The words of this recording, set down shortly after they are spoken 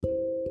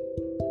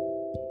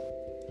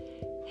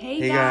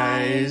Hey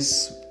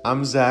guys,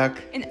 I'm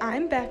Zach. And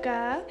I'm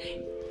Becca.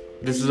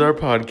 This is our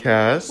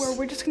podcast. Where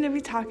we're just going to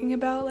be talking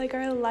about like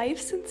our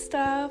lives and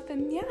stuff.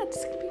 And yeah,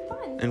 it's going to be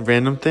fun. And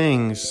random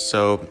things.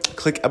 So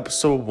click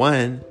episode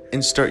 1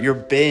 and start your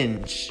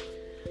binge.